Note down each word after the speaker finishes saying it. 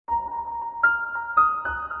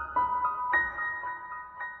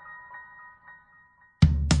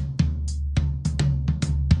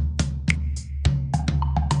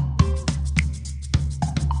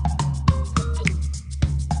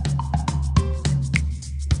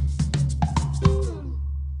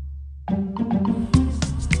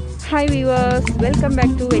Hi viewers, welcome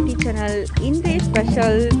back to Vetti channel. Today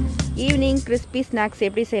special evening crispy snacks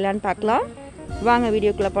எப்படி செய்யலாம்னு பார்க்கலாம். வாங்க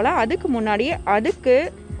வீடியோக்குள்ள போலாம். அதுக்கு முன்னாடி அதுக்கு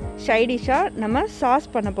சைடு டிஷ்ஷா நம்ம சாஸ்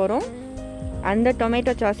பண்ண போறோம். அந்த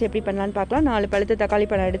டொமேட்டோ சாஸ் எப்படி பண்ணலாம்னு பார்க்கலாம். 4 பழுத்த தக்காளி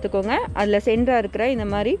பழம் எடுத்துக்கோங்க. அதுல சென்டரா இருக்கிற இந்த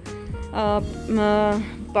மாதிரி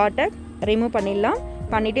பாட்டை ரிமூவ் பண்ணிடலாம்.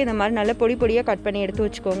 பண்ணிட்டு இந்த மாதிரி நல்ல பொடி பொடியா கட் பண்ணி எடுத்து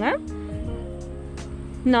வச்சுக்கோங்க.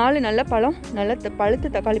 4 நல்ல பழம், நல்ல பழுத்த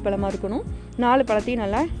தக்காளி பழமா இருக்கணும். 4 பழத்தையும்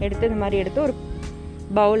நல்லா எடுத்து இந்த மாதிரி எடுத்து ஒரு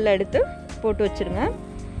பவுலில் எடுத்து போட்டு வச்சுருங்க.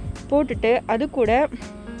 போட்டுட்டு அது கூட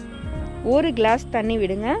 1 கிளாஸ் தண்ணி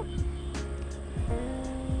விடுங்க.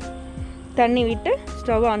 தண்ணி விட்டு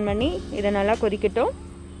ஸ்டவ் ஆன் பண்ணி இதை நல்லா கொதிக்கட்டும்.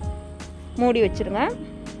 மூடி வச்சுருங்க.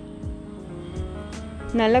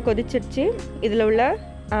 நல்லா கொதிச்சிருச்சு. இதில் உள்ள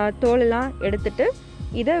தோலெல்லாம் எடுத்துட்டு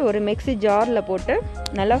இதை ஒரு மிக்ஸி ஜாரில் போட்டு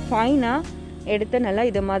நல்லா ஃபைனாக எடுத்து நல்லா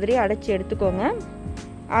இதை மாதிரி அடைச்சி எடுத்துக்கோங்க.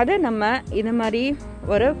 அதை நம்ம இது மாதிரி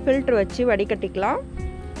ஒரு ஃபில்ட்ரு வச்சு வடிகட்டிக்கலாம்.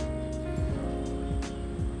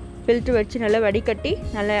 ஃபில்ட்ரு வச்சு நல்லா வடிகட்டி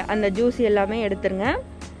நல்லா அந்த ஜூஸ் எல்லாமே எடுத்துருங்க.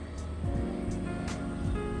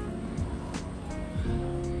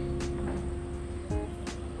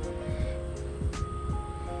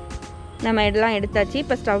 நம்ம எல்லாம் எடுத்தாச்சு.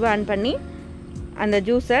 இப்போ ஸ்டவ் ஆன் பண்ணி அந்த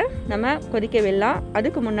ஜூஸை நம்ம கொதிக்க விடலாம்.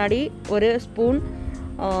 அதுக்கு முன்னாடி 1 ஸ்பூன்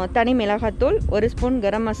தனி மிளகாத்தூள், 1 spoon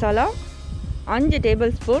garam masala, 5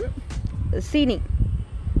 table spoon சீனி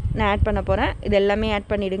நான் ஆட் பண்ண போகிறேன். இது எல்லாமே ஆட்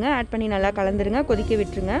பண்ணிவிடுங்க. ஆட் பண்ணி நல்லா கலந்துருங்க. கொதிக்க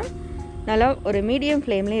விட்டுருங்க. நல்லா ஒரு மீடியம்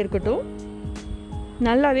ஃப்ளேம்லேயே இருக்கட்டும்.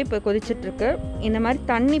 நல்லாவே இப்போ கொதிச்சிட்ருக்கு. இந்த மாதிரி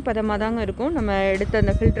தண்ணி பதமாக தாங்க இருக்கும் நம்ம எடுத்து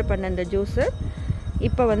அந்த ஃபில்ட்ரு பண்ண அந்த ஜூஸு.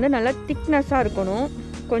 இப்போ வந்து நல்லா திக்னஸாக இருக்கணும்.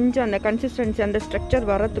 கொஞ்சம் அந்த கன்சிஸ்டன்சி அந்த ஸ்ட்ரக்சர்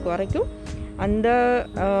வரத்துக்கு வரைக்கும், அந்த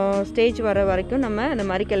ஸ்டேஜ் வர வரைக்கும் நம்ம அந்த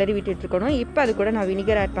மாதிரி கிளறி விட்டுட்ருக்கணும். இப்போ அது கூட நான்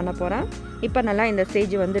வினிகர் ஆட் பண்ண போகிறேன். இப்போ நல்லா இந்த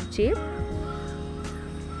ஸ்டேஜ் வந்துடுச்சு.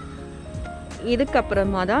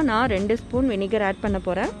 இதுக்கப்புறமா தான் நான் 2 ஸ்பூன் வினிகர் ஆட் பண்ண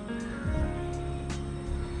போகிறேன்.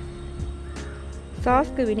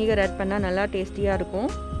 சாஸ்க்கு வினிகர் ஆட் பண்ணால் நல்லா டேஸ்டியாக இருக்கும்.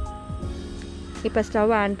 இப்போ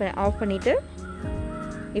ஸ்டவ் ஆஃப் பண்ணிவிட்டு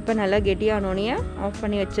இப்போ நல்லா கெட்டியானோடனே ஆஃப்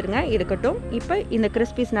பண்ணி வச்சுருங்க. இருக்கட்டும். இப்போ இந்த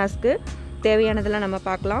கிறிஸ்பி ஸ்நாக்ஸ்க்கு தேவையானதெல்லாம் நம்ம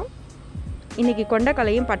பார்க்கலாம். இன்றைக்கி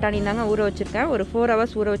கொண்டைக்கல்லையும் பட்டாணியும் தாங்க ஊற வச்சுருக்கேன். ஒரு 4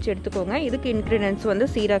 ஹவர்ஸ் ஊற வச்சு எடுத்துக்கோங்க. இதுக்கு இன்க்ரீடியன்ட்ஸ் வந்து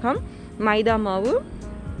சீரகம், மைதா மாவு,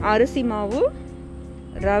 அரிசி மாவு,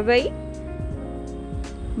 ரவை,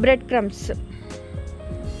 பிரெட் க்ரம்ஸ்.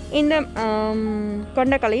 இந்த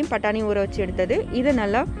கொண்டைக்கல்லையும் பட்டாணியும் ஊற வச்சு எடுத்தது. இதை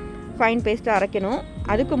நல்லா ஃபைன் பேஸ்ட்டாக அரைக்கணும்.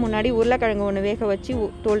 அதுக்கு முன்னாடி உருளைக்கிழங்கு ஒன்று வேக வச்சு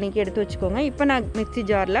தோல் நீக்கி எடுத்து வச்சுக்கோங்க. இப்போ நான் மிக்ஸி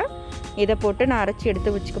ஜாரில் இதை போட்டு நான் அரைச்சி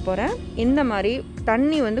எடுத்து வச்சுக்க போகிறேன். இந்த மாதிரி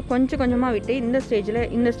தண்ணி வந்து கொஞ்சம் கொஞ்சமாக விட்டு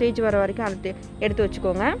இந்த ஸ்டேஜ் வர வரைக்கும் அரைச்சி எடுத்து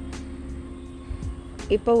வச்சுக்கோங்க.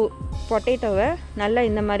 இப்போ பொட்டேட்டோவை நல்லா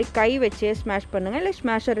இந்த மாதிரி கை வச்சே ஸ்மாஷ் பண்ணுங்கள். இல்லை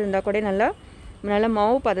ஸ்மாஷர் இருந்தால் கூட நல்லா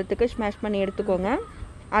மாவு பதத்துக்கு ஸ்மாஷ் பண்ணி எடுத்துக்கோங்க.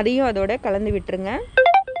 அதையும் அதோட கலந்து விட்டுருங்க.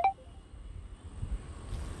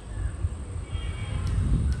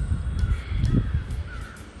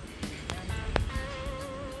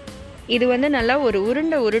 இது வந்து நல்லா ஒரு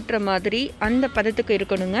உருட்டுற மாதிரி அந்த பதத்துக்கு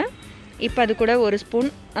இருக்கணுங்க. இப்போ அது கூட 1 ஸ்பூன்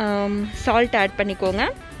சால்ட் ஆட் பண்ணிக்கோங்க.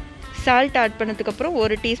 சால்ட் ஆட் பண்ணதுக்கப்புறம்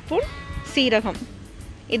 1 டீஸ்பூன் சீரகம்.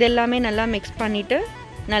 இதெல்லாமே நல்லா மிக்ஸ் பண்ணிவிட்டு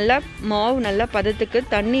நல்லா மாவு நல்லா பதத்துக்கு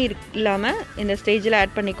தண்ணி இல்லாமல் இந்த ஸ்டேஜில்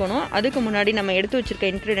ஆட் பண்ணிக்கணும். அதுக்கு முன்னாடி நம்ம எடுத்து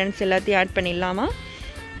வச்சுருக்க இன்க்ரீடியன்ட்ஸ் எல்லாத்தையும் ஆட் பண்ணிடலாமா.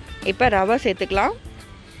 இப்போ ரவை சேர்த்துக்கலாம்.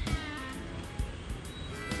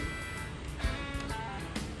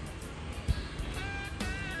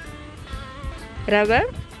 ரவை,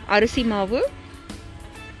 அரிசி மாவு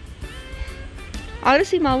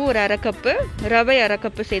ஒரு 1/2 கப்பு, ரவை 1/2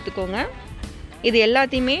 கப்பு சேர்த்துக்கோங்க. இது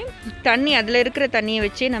எல்லாத்தையுமே தண்ணி அதில் இருக்கிற தண்ணியை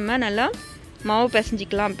வச்சு நம்ம நல்லா மாவு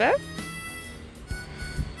பிசைஞ்சிக்கலாம். இப்போ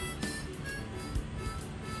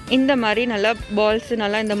இந்த மாதிரி நல்லா பால்ஸ்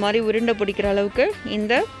நல்லா இந்த மாதிரி உருண்டை பிடிக்கிற அளவுக்கு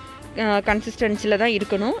இந்த கன்சிஸ்டன்சியில் தான்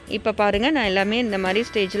இருக்கணும். இப்போ பாருங்கள், நான் எல்லாமே இந்த மாதிரி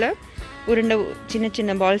ஸ்டேஜில் உருண்டை சின்ன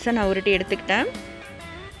சின்ன பால்ஸை நான் உருட்டி எடுத்துக்கிட்டேன்.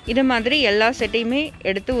 இது மாதிரி எல்லா செட்டையுமே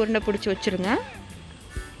எடுத்து உருண்டை பிடிச்சி வச்சுருங்க.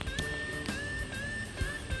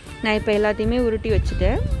 நான் இப்போ எல்லாத்தையுமே உருட்டி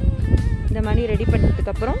வச்சுட்டேன். இந்த மாதிரி ரெடி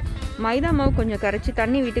பண்ணதுக்கப்புறம் மைதா மாவு கொஞ்சம் கரைச்சி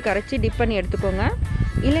தண்ணி விட்டு கரைச்சி டிப் பண்ணி எடுத்துக்கோங்க.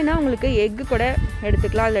 இல்லைன்னா உங்களுக்கு எக்கு கூட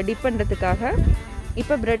எடுத்துக்கலாம் அதில் டிப் பண்ணுறதுக்காக.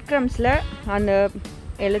 இப்போ பிரெட் க்ரம்ஸில் அந்த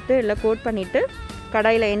எழுத்து எல்லாம் கோட் பண்ணிவிட்டு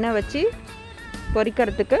கடாயில் எண்ணெய் வச்சு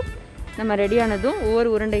பொரிக்கிறதுக்கு நம்ம ரெடியானதும் ஒவ்வொரு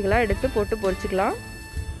உருண்டைகளாக எடுத்து போட்டு பொரிச்சிக்கலாம்.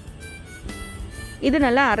 இது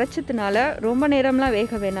நல்லா அரைச்சதுனால ரொம்ப நேரம்லாம்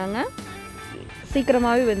வேக வேணாங்க,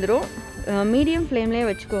 சீக்கிரமாகவே வெந்துடும். மீடியம் ஃப்ளேம்லேயே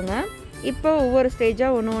வச்சுக்கோங்க. இப்போ ஒவ்வொரு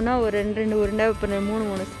ஸ்டேஜாக ஒன்று ஒரு 2 உருண்டை, இப்போ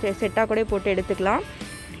 3 செட்டாக கூட போட்டு எடுத்துக்கலாம்.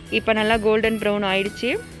 இப்போ நல்லா கோல்டன் ப்ரௌன்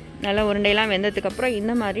ஆயிடுச்சு. நல்லா உருண்டையெல்லாம் வெந்ததுக்கப்புறம்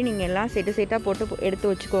இந்த மாதிரி நீங்கள் எல்லாம் செட்டாக போட்டு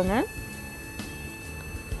எடுத்து வச்சுக்கோங்க.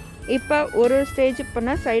 இப்போ ஒரு ஸ்டேஜ்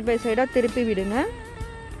பண்ணால் சைட் பை சைடாக திருப்பி விடுங்க.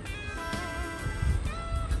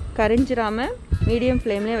 கரிஞ்சிராமல் மீடியம்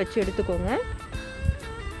ஃப்ளேம்லேயே வச்சு எடுத்துக்கோங்க.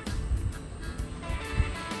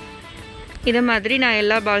 இதை மாதிரி நான்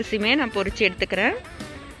எல்லா பால்ஸுமே நான் பொரித்து எடுத்துக்கிறேன்.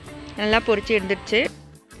 நல்லா பொரித்து எடுத்துடுச்சு.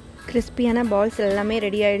 கிறிஸ்பியான பால்ஸ் எல்லாமே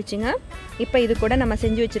ரெடி ஆகிடுச்சுங்க. இப்போ இது கூட நம்ம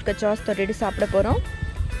செஞ்சு வச்சுருக்க சாஸ் தொட்டிட்டு சாப்பிட போகிறோம்.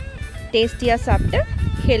 டேஸ்டியாக சாப்பிட்டு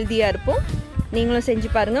ஹெல்த்தியாக இருப்போம். நீங்களும் செஞ்சு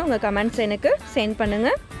பாருங்கள். உங்கள் கமெண்ட்ஸ் எனக்கு சென்ட்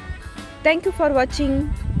பண்ணுங்கள். தேங்க்யூ ஃபார் வாட்சிங்.